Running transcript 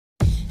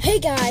Hey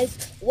guys,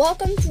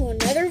 welcome to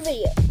another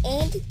video,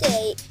 and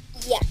today,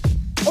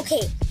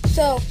 okay,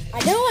 so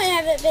I know I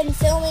haven't been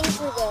filming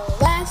for the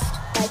last,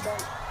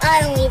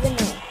 I don't even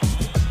know,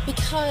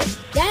 because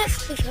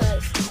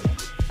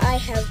I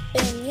have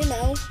been,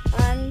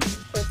 on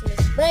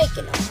Christmas break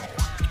and all that,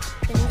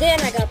 and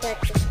then I got back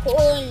to school,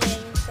 and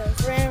then some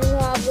friend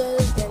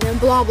robbers, and then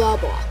blah blah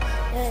blah,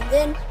 and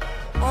then,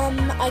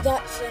 I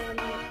got some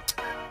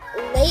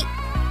late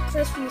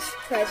Christmas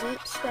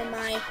presents from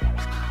my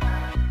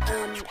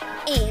aunt,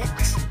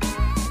 and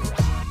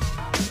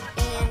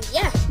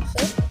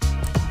so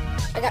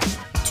I got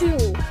two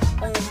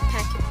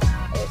packets.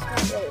 It's not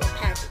really a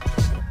packet,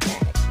 it's a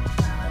bag.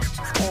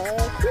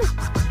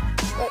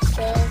 Let's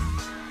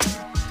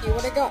see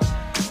what I got.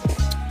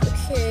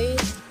 Okay,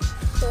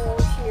 so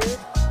here,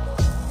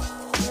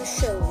 I'm gonna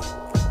show you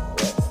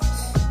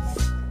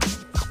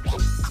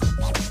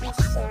what's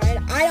inside.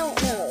 I don't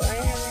know. I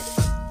haven't.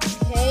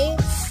 Okay.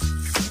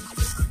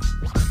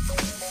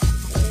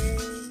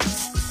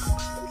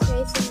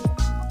 Some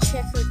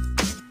checkered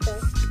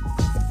stuff.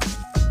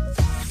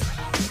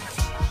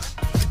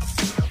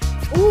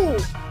 Ooh,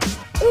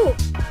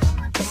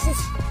 this is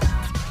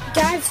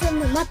guy from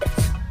the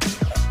Muppets.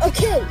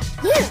 Okay,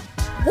 yeah,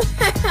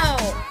 wow.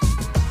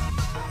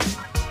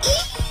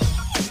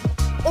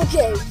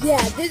 Okay,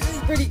 yeah, this is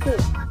pretty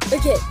cool.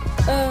 Okay,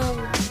 I'm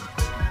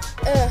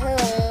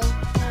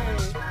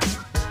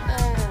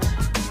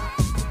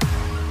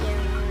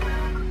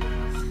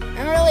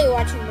not really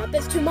watching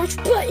Muppets too much,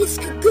 but it's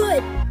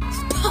good.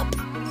 Puppets.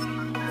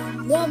 I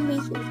love me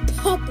some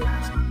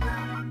puppets.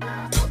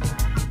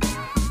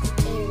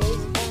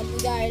 Anyways, you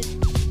guys,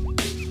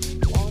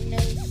 long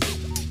nose.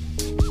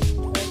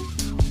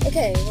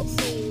 Okay, let's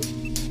see.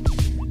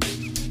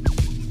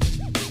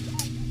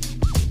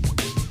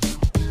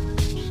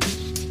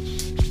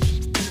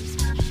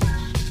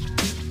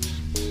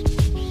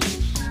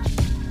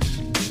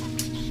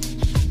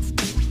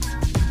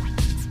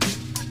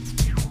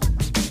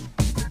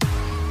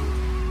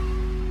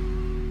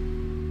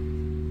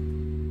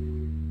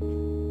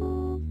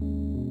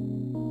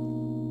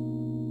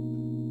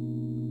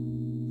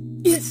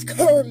 It's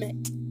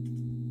Kermit.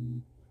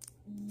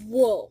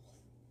 Whoa.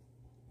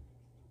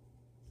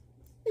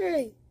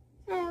 Hey,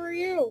 how are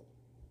you?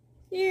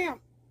 Yeah.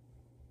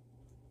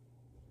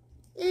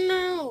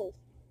 No.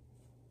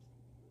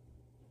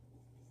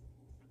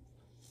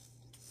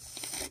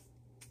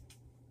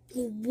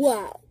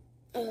 Wow.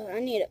 I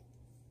need it.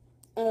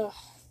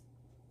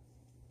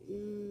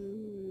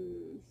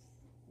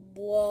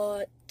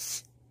 What?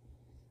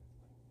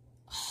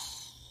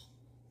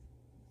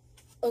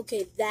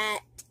 Okay,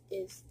 that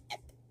is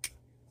epic.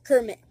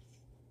 Kermit.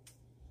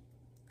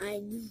 I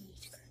need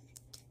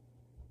Kermit.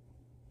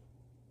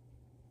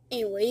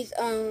 Anyways,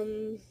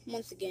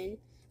 once again,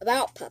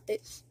 about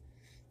puppets.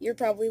 You're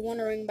probably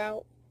wondering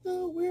about,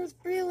 where's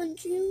Braylon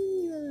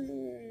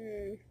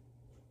Jr.?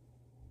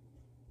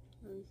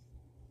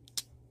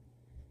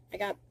 I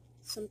got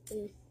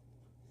something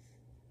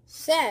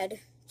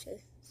sad to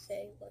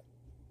say what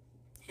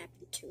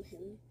happened to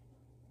him.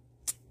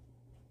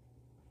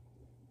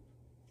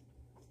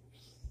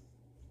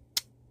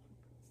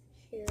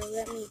 Here,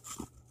 let me,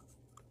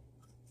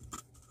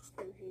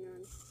 hang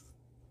on,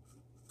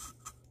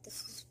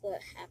 this is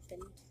what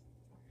happened.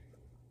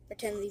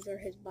 Pretend these are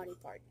his body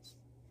parts.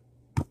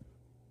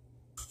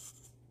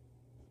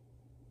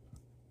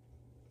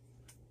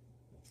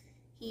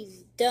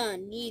 He's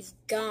done, he's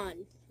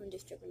gone. I'm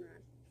just joking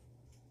around.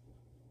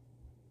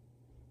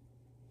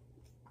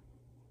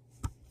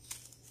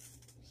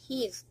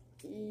 He is,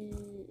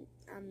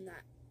 I'm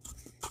not,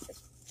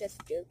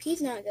 just a joke.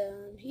 He's not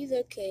gone, he's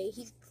okay,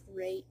 he's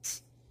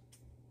great.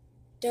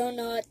 Don't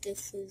know what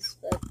this is,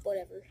 but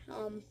whatever.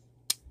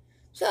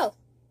 So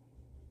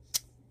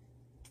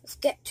let's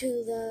get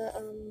to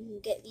the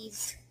get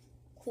these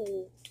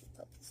cool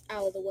puppets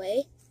out of the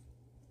way.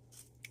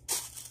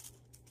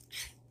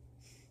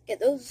 Get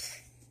those,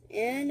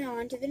 and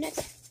on to the next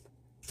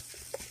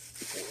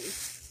one.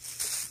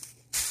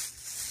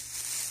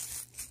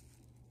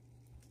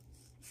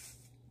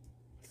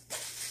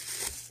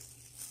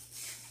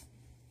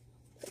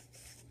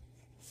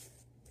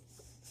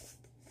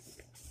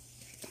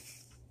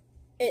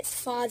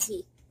 It's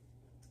Fozzie.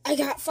 I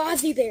got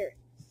Fozzie Bear.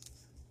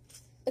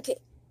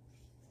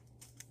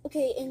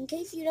 Okay, in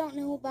case you don't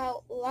know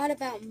a lot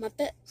about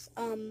Muppets,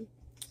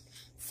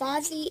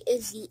 Fozzie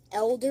is the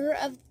elder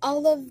of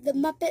all of the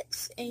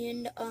Muppets,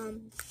 and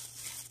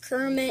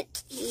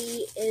Kermit,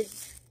 he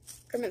is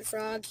Kermit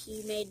Frog.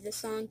 He made the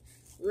song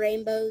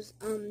Rainbows.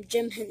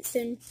 Jim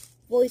Henson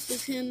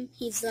voices him.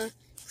 He's the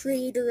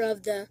creator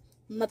of the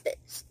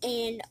Muppets,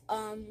 and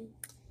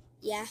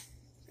yeah.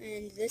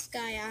 And this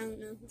guy, I don't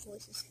know who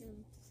voices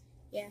him.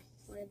 Yeah,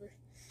 whatever.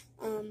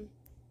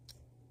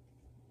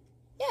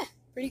 Yeah,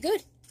 pretty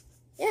good.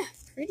 Yeah,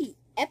 pretty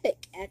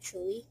epic,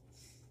 actually.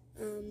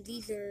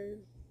 These are,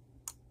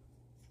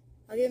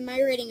 I'll give my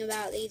rating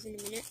about these in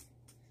a minute.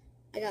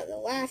 I got the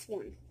last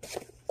one.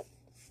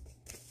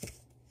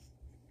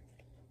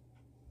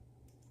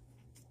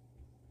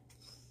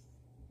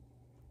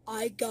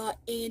 I got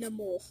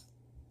animal.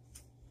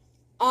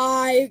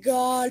 I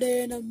got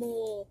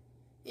animal.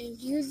 And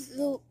here's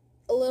a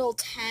little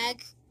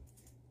tag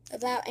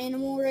about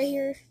animal right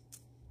here.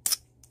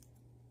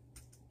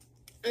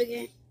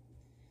 Okay.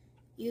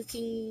 You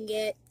can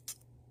get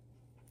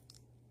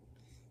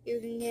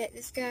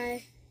this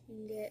guy. You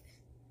can get,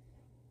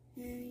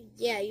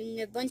 yeah, you can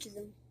get a bunch of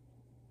them.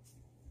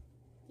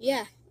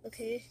 Yeah,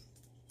 okay.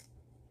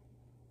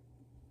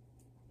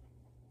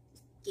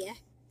 Yeah.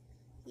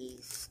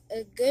 He's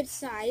a good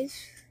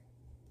size.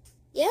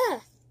 Yeah.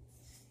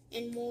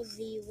 And Mole's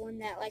the one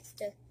that likes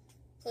to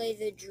play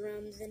the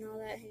drums and all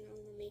that. Hang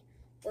on, let me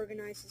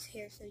organize his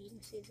hair so you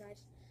can see his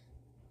eyes.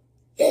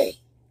 Hey,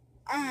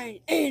 I'm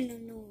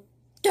animal.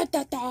 Da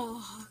da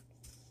da.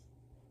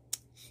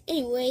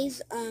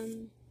 Anyways,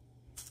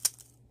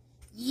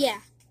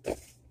 yeah.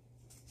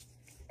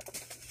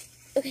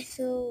 Okay,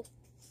 so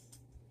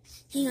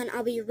hang on,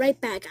 I'll be right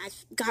back.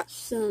 I've got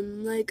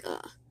some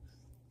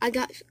I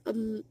got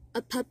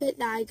a puppet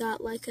that I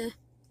got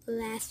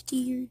last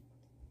year.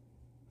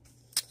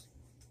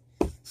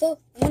 So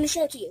I'm gonna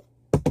show it to you.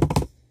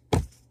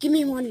 Give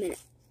me 1 minute.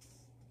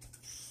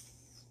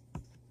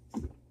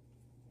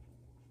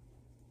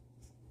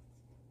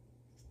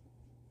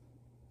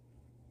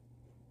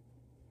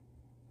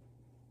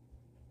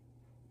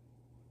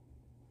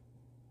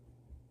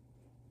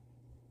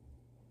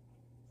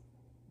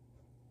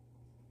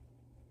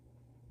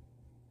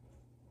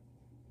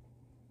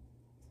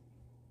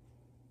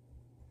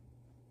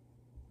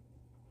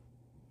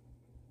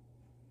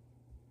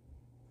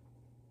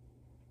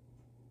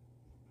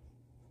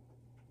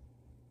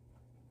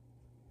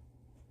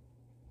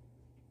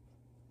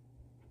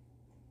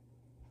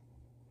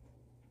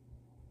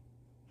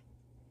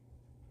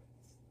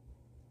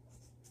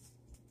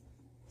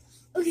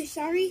 Okay,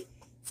 sorry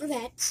for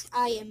that.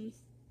 I am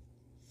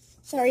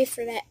sorry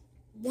for that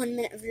 1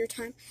 minute of your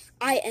time.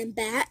 I am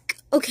back.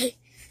 Okay,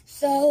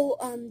 so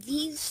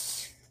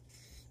these.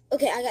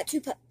 Okay, I got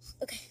two pups.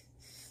 Okay,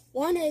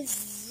 one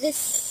is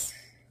this.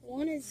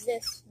 One is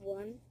this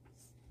one.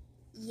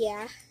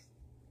 Yeah,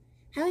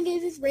 haven't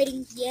gave his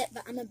ratings yet,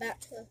 but I'm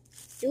about to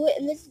do it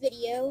in this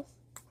video.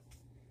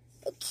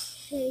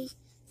 Okay,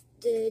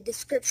 the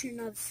description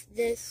of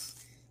this.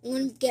 I'm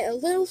gonna get a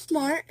little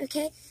smart.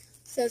 Okay.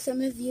 So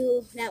some of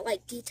you that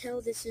like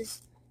detail, this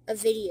is a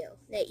video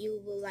that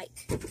you will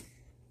like.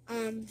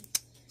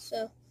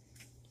 So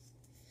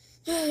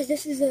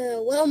this is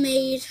a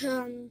well-made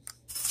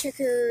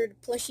checkered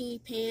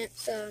plushy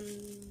pants,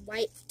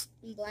 white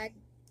and black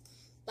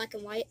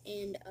and white,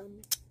 and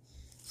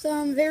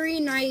some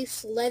very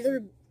nice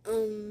leather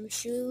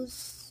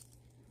shoes,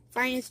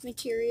 finest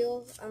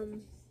material,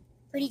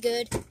 pretty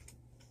good.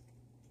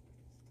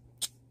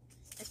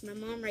 That's my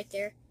mom right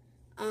there.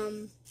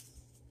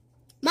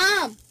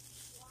 Mom,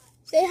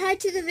 say hi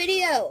to the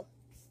video.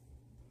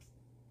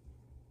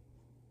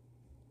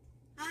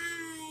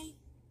 Hi.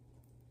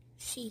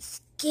 She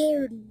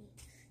scared me.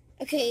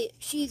 Okay,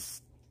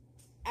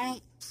 I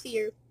don't see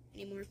her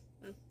anymore.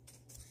 Well,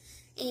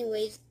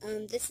 anyways,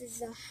 this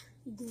is a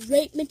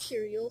great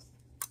material.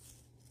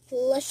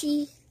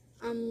 Plushy,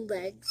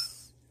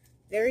 legs.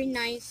 Very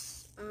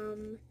nice,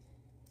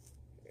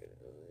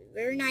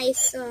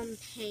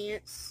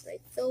 pants. They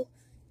feel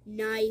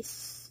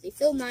nice. They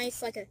feel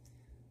nice,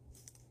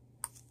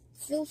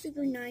 feel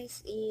super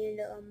nice,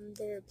 and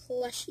they're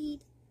plushy,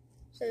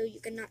 so you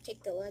cannot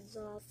take the legs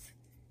off,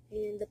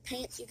 and the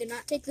pants, you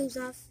cannot take those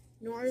off,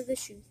 nor the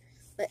shoes,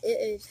 but it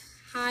is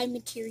high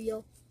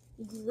material,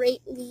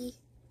 greatly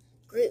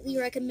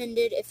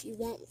recommended if you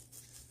want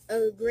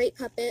a great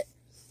puppet.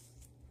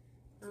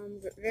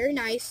 Very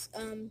nice.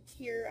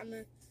 Here I'm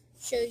gonna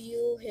show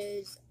you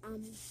his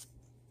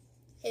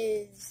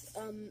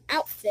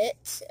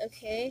outfit.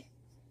 Okay,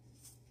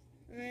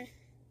 I'm gonna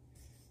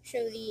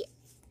show the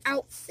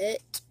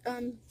outfit.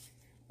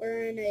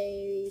 Wearing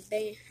a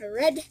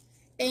red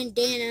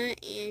bandana,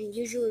 and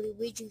usually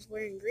Luigi's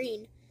wearing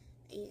green,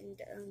 and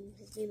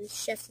his name is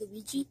Chef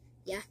Luigi.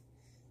 Yeah,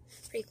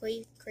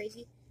 pretty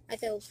crazy. I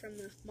thought it was from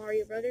the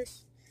Mario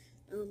Brothers.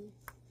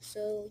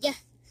 So yeah,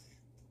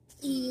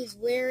 he's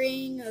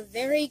wearing a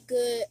very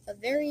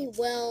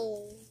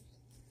well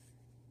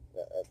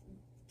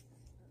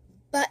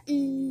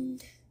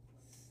buttoned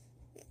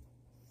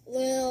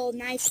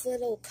nice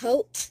little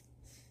coat.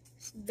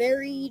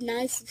 Very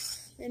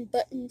nice and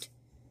buttoned,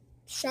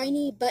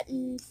 shiny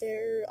buttons.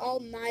 They're all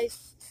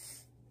nice.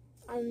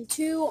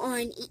 Two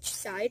on each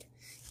side.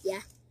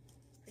 Yeah,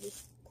 pretty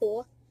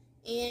cool.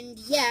 And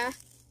yeah,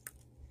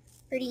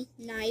 pretty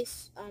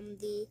nice.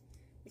 The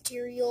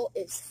material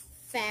is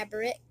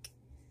fabric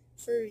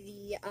for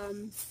the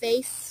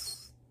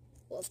face.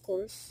 Well, of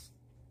course,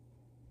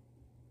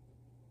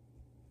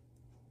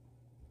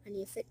 I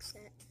need to fix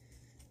that.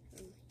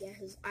 Yeah,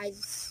 his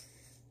eyes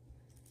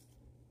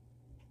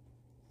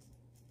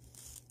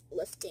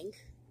lifting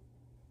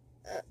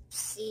up.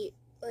 See,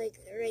 like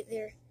right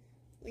there.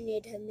 We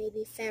need to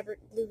maybe fabric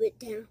glue it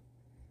down,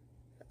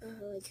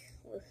 or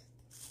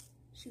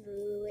super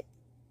glue it,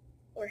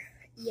 or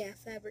yeah,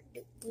 fabric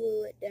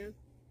glue it down.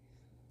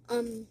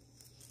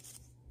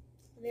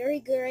 very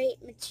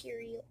great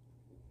material,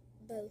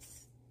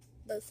 both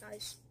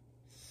sides.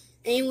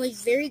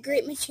 Anyways, very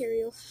great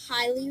material,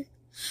 highly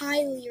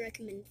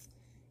recommend.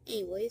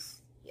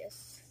 Anyways,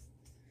 yes,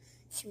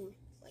 if you want,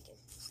 like I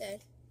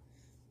said,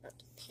 about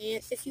the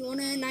pants, if you want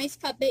a nice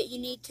puppet, you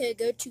need to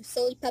go to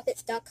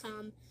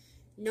sillypuppets.com,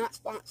 not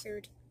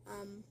sponsored.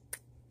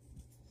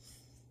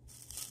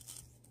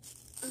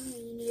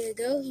 You need to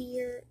go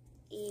here,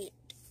 and,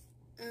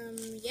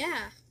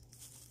 yeah,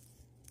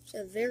 it's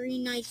a very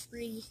nice,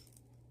 it's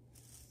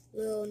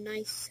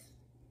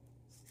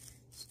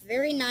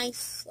very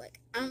nice, like,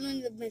 I don't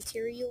know the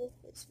material,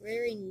 it's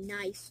very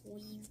nice,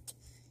 weaved,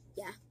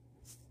 yeah,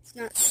 it's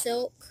not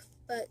silk,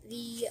 but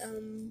the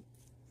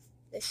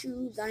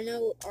shoes, I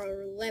know,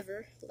 are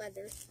leather,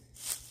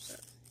 so,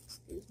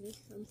 excuse me,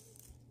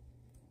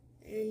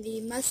 and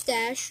the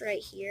mustache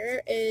right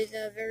here is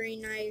a very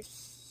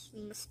nice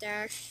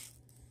mustache.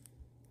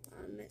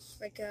 It's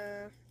like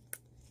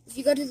if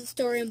you go to the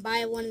store and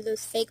buy one of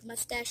those fake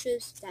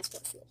mustaches, that's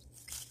what it feels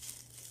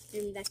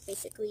like. And that's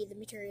basically the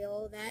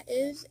material that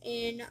is.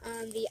 And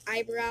the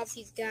eyebrows,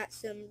 he's got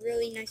some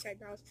really nice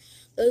eyebrows,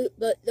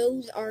 but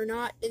those are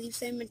not the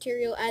same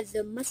material as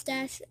the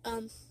mustache.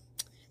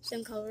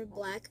 Same color,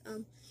 black.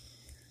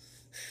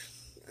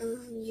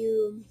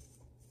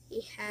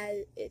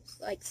 It's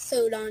like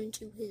sewed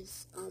onto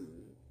his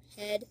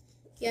head.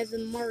 He has a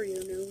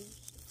Mario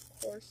nose, of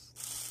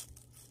course.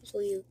 That's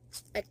what you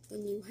expect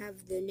when you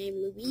have the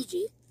name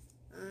Luigi.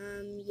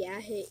 Yeah,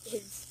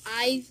 his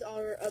eyes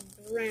are a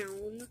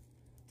brown,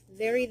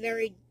 very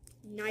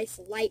nice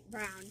light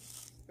brown,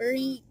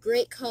 very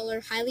great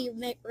color, highly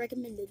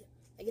recommended.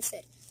 Like I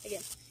said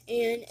again,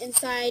 and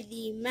inside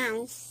the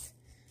mouth,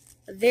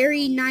 a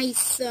very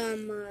nice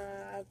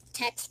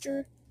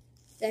texture.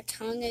 The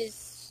tongue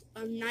is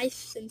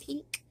nice and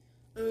pink.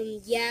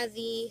 Yeah,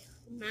 the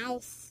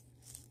mouth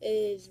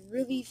is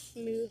really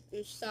smooth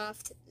and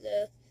soft.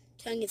 The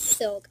tongue is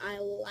silk. I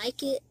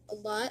like it a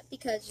lot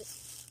because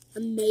it's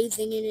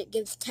amazing and it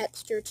gives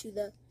texture to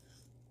the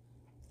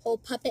whole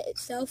puppet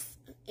itself.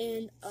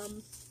 And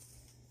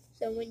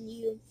so when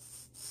you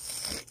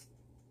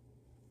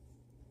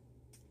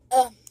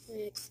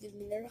excuse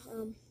me there,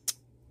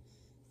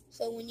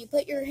 so when you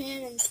put your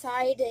hand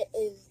inside, it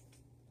is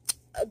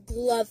a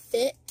glove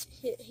fit.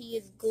 He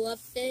is glove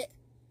fit.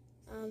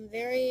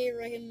 Very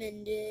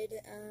recommended.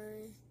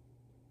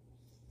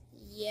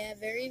 Yeah,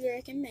 very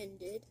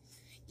recommended.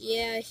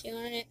 Yeah, if you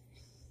want it.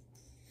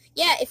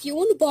 Yeah, if you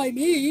want to buy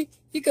me,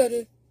 you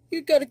gotta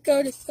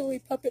go to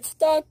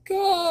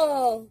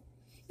sillypuppets.com.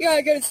 You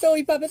gotta go to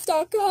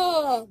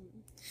sillypuppets.com.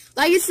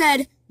 Like I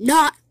said,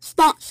 not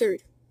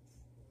sponsored.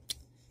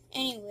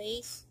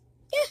 Anyways,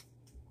 yeah,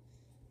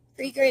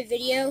 pretty great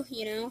video,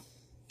 you know,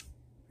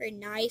 very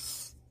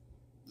nice.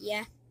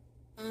 Yeah,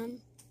 the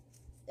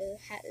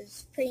hat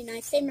is pretty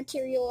nice. Same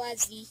material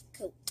as the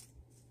coat.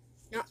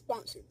 Not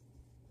sponsored.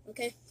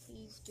 Okay,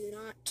 please do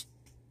not,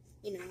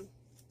 you know,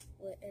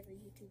 whatever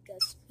YouTube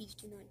does, please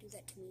do not do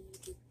that to me,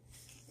 YouTube.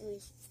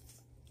 Anyways,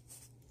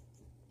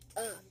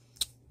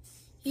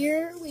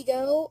 here we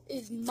go,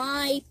 is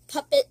my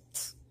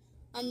puppet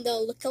on the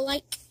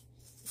lookalike.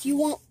 If you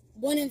want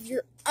one of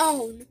your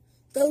own,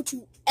 go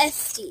to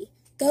Etsy.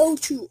 Go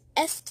to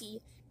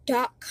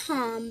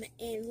Etsy.com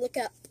and look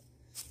up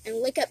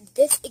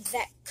this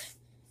exact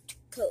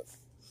code.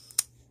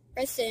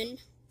 Press in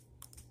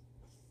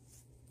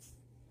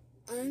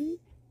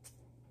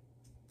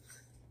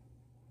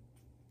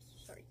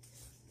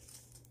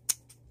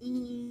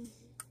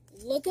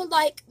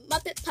lookalike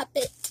Muppet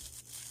Puppet,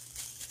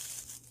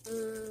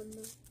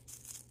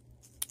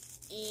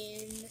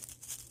 and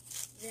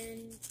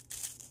then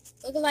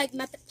lookalike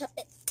Muppet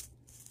Puppet,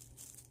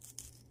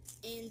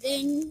 and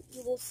then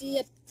you will see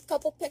a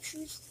couple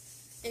pictures,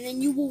 and then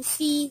you will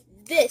see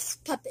this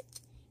puppet.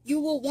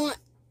 You will want,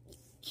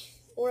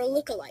 or a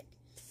lookalike,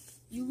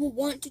 you will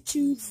want to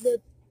choose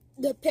the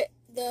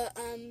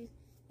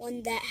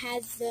one that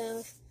has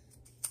the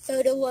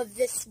photo of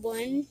this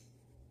one.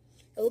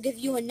 It will give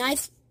you a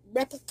nice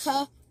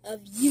replica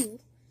of you,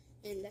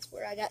 and that's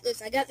where I got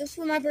this. I got this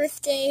for my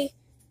birthday.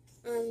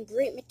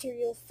 Great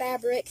material,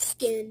 fabric,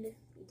 skin,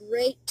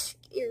 great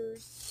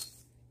ears,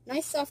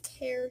 nice soft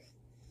hair.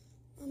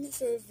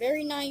 It's a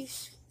very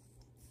nice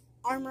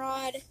arm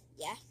rod.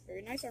 Yeah,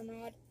 very nice arm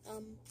rod.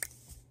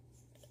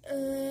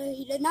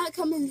 He did not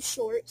come in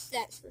shorts,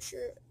 that's for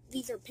sure.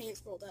 These are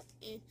pants rolled up,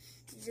 and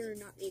these are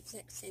not the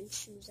exact same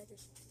shoes. I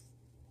just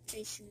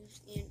changed shoes,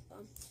 and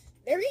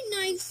very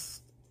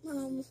nice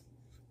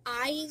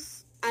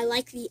eyes. I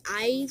like the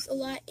eyes a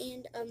lot,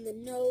 and the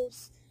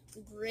nose,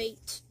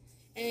 great.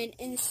 And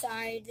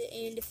inside,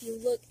 and if you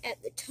look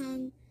at the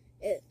tongue,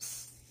 it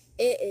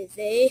is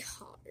a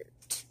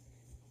heart.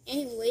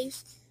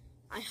 Anyways,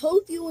 I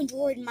hope you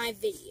enjoyed my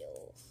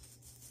video,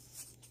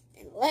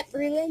 and let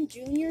Breland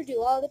Jr.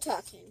 do all the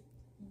talking.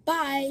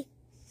 Bye.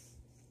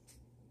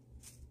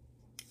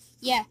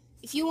 Yeah,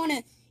 if you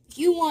want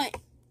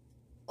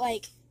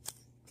like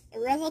a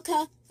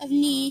replica of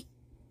me,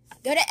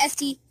 go to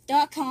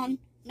Etsy.com,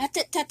 not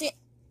to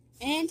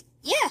And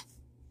yeah,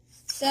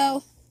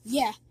 so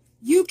yeah,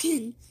 you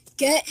can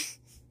get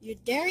your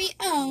very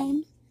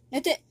own,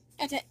 that's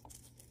it,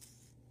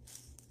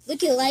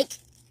 look-alike,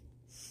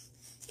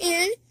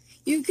 and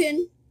you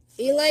can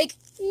be like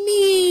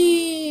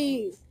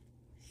me.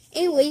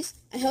 Anyways,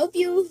 I hope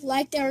you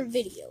liked our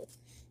video.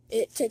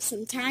 It took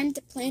some time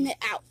to plan it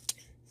out.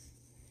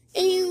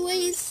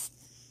 Anyways,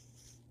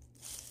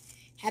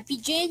 happy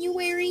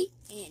January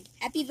and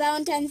happy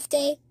Valentine's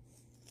Day,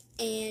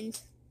 and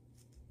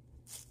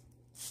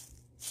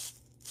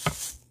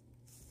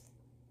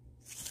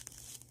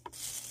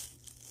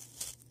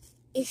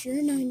if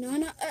you're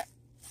not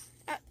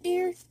out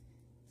there,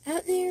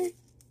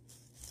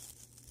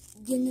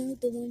 you know,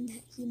 the one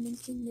that he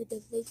mentioned in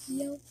the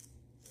video,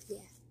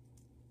 yeah,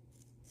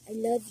 I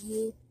love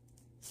you.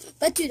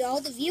 But to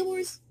all the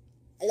viewers,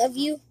 I love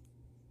you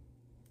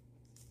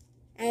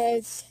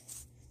as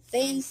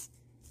fans,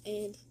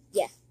 and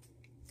yeah,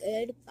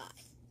 goodbye.